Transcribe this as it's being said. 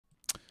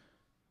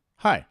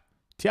Hi,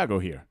 Tiago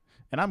here,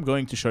 and I'm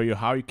going to show you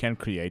how you can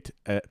create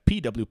a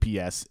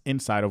pWPS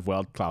inside of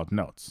WeldCloud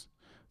Notes.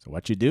 So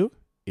what you do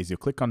is you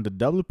click on the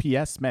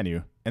WPS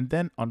menu and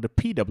then on the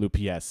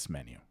pWPS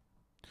menu.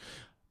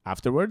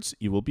 Afterwards,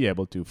 you will be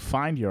able to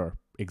find your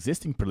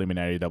existing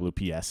preliminary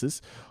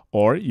WPSs,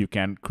 or you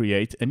can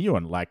create a new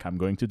one like I'm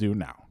going to do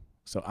now.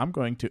 So I'm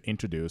going to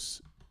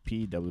introduce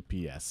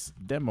pWPS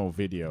demo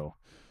video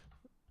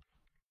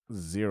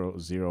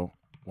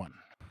 001.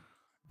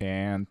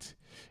 And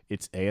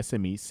it's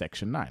ASME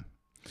section 9.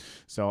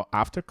 So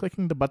after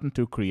clicking the button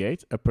to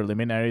create a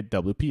preliminary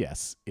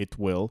WPS, it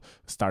will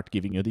start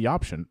giving you the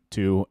option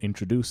to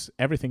introduce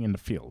everything in the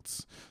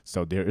fields.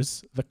 So there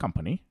is the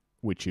company,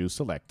 which you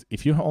select.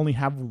 If you only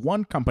have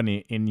one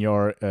company in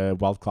your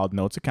WeldCloud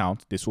Notes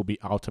account, this will be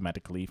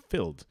automatically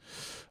filled.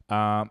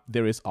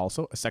 There is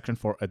also a section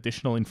for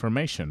additional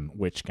information,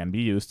 which can be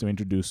used to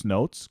introduce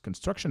notes,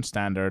 construction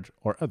standard,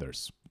 or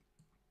others.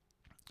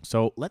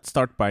 So let's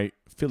start by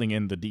filling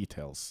in the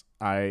details.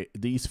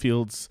 These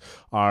fields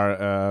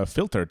are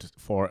filtered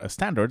for a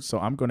standard, so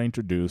I'm going to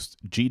introduce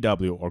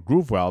GW or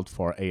groove weld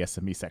for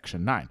ASME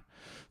section 9.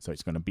 So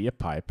it's going to be a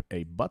pipe,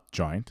 a butt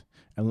joint,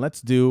 and let's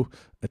do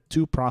a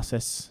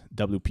 2-process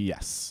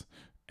WPS.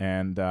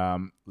 And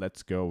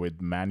let's go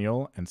with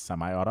manual and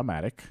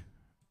semi-automatic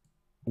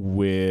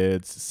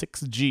with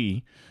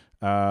 6G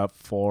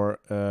for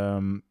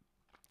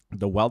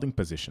the welding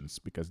positions,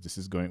 because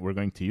we're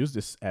going to use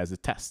this as a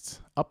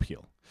test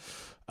uphill.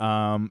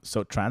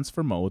 So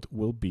transfer mode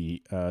will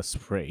be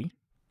spray,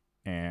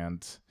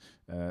 and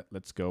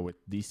let's go with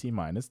DC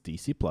minus,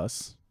 DC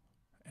plus,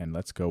 and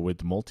let's go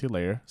with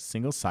multi-layer,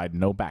 single side,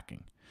 no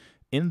backing.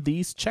 In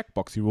these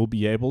checkbox, you will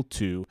be able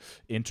to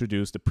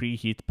introduce the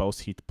preheat,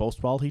 post-heat,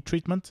 post-weld heat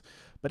treatment,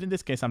 but in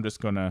this case, I'm just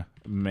gonna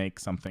make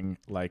something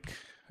like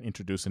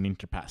introduce an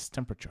interpass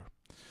temperature.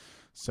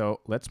 So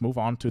let's move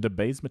on to the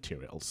base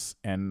materials,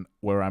 and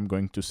where I'm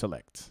going to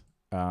select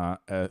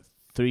a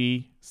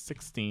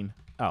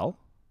 316L.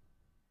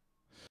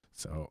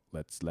 So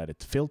let's let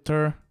it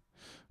filter.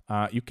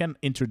 You can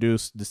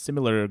introduce the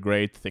similar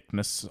grade,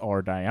 thickness,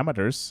 or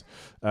diameters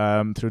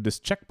through this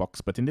checkbox,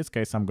 but in this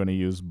case, I'm going to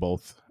use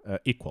both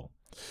equal.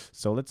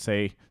 So let's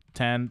say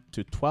 10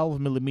 to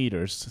 12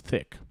 millimeters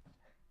thick.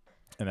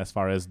 And as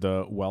far as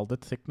the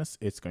welded thickness,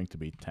 it's going to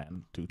be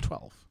 10 to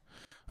 12.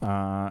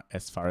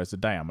 As far as the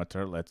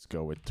diameter, let's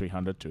go with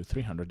 300 to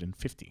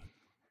 350.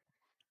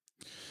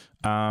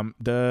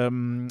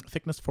 The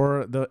thickness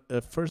for the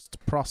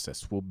first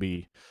process will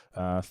be,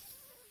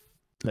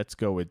 let's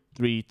go with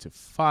 3 to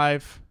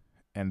 5,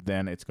 and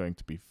then it's going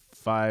to be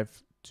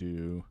 5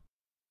 to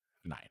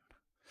 9.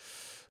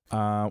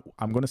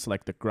 I'm going to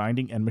select the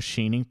grinding and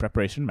machining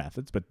preparation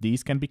methods, but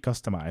these can be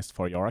customized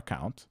for your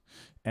account,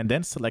 and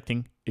then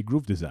selecting a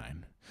groove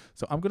design.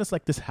 So I'm going to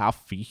select this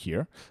half V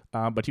here,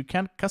 but you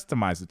can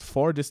customize it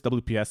for this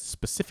WPS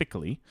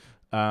specifically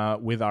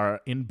with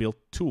our inbuilt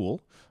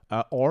tool,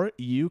 or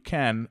you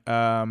can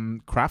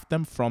craft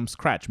them from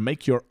scratch,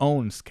 make your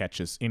own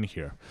sketches in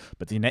here.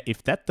 But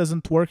if that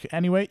doesn't work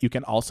anyway, you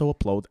can also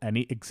upload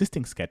any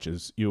existing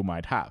sketches you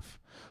might have.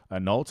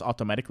 Notes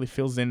automatically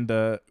fills in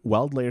the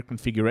weld layer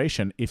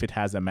configuration if it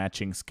has a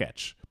matching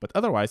sketch, but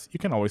otherwise you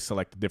can always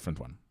select a different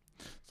one.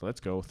 So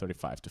let's go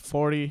 35 to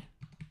 40,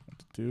 1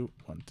 to 2,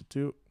 1 to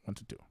 2, 1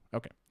 to 2.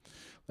 Okay,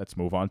 let's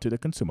move on to the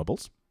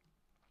consumables.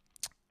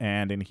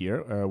 And in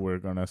here, we're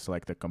going to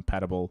select the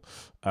compatible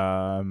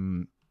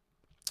filler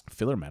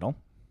metal,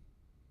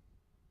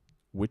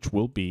 which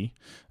will be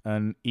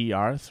an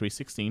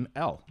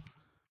ER316L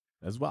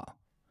as well.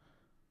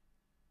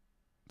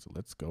 So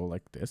let's go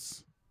like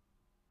this.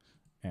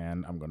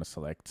 And I'm going to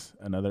select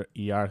another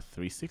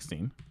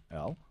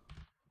ER316L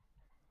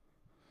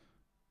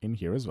in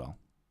here as well.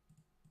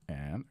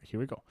 And here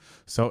we go.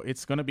 So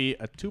it's going to be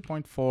a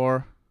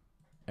 2.4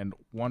 and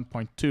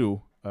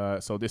 1.2.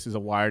 So this is a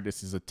wire,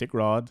 this is a TIG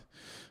rod.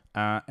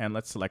 And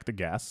let's select the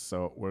gas.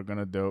 So we're going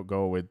to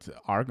go with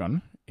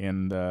argon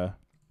in the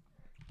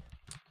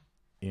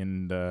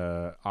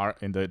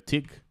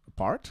TIG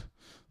part.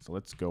 So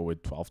let's go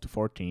with 12 to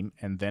 14.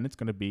 And then it's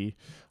going to be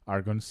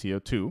argon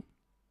CO2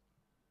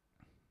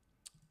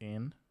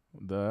 in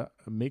the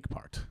MIG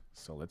part.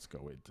 So let's go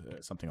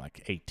with something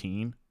like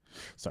 18.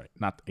 Sorry,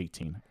 not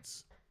 18.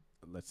 It's,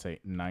 let's say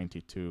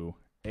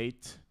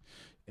 92.8.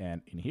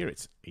 And in here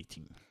it's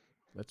 18.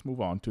 Let's move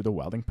on to the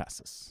welding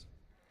passes.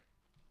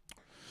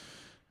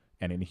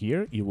 And in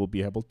here you will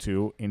be able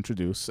to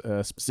introduce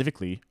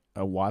specifically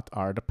what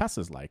are the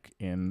passes like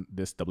in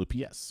this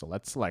WPS. So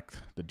let's select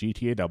the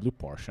GTAW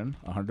portion,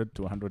 100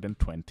 to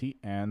 120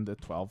 and the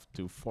 12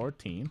 to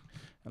 14.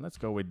 And let's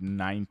go with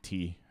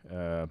 90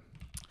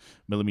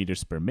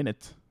 millimeters per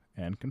minute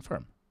and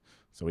confirm.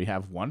 So we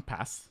have one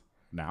pass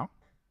now.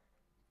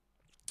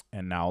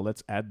 And now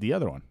let's add the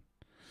other one.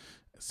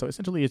 So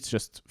essentially it's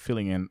just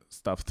filling in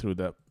stuff through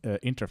the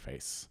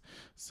interface.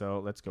 So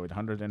let's go with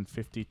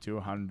 150 to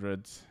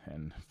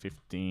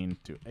 115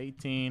 to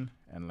 18,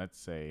 and let's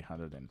say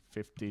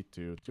 150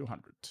 to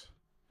 200,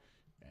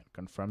 and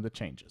confirm the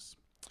changes.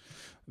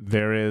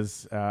 There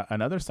is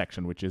another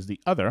section, which is the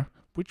other,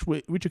 which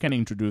you can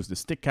introduce the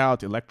stick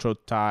out,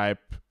 electrode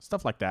type,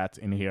 stuff like that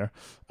in here.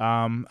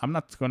 I'm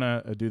not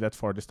gonna do that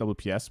for this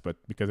WPS, but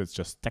because it's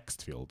just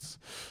text fields.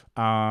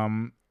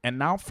 And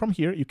now from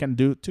here, you can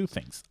do two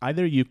things.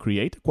 Either you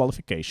create a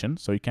qualification,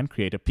 so you can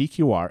create a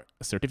PQR,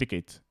 a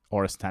certificate,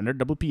 or a standard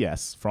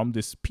WPS from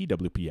this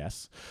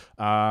pWPS.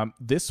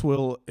 This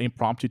will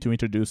prompt you to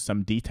introduce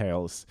some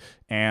details,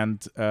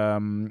 and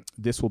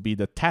this will be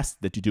the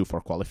test that you do for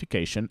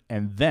qualification,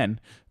 and then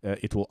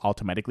it will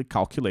automatically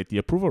calculate the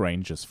approval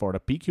ranges for the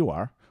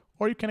PQR,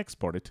 or you can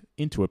export it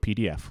into a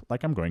PDF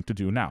like I'm going to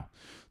do now.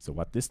 So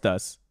what this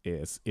does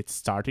is it's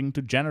starting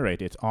to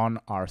generate it on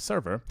our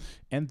server,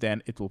 and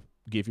then it will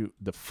give you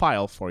the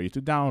file for you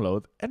to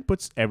download and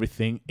puts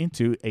everything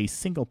into a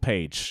single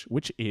page,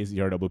 which is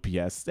your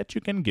WPS that you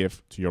can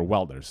give to your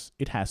welders.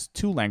 It has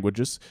 2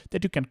 languages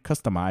that you can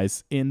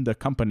customize in the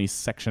company's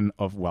section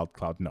of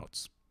WeldCloud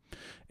Notes.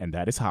 And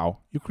that is how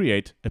you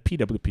create a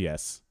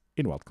pWPS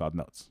in WeldCloud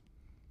Notes.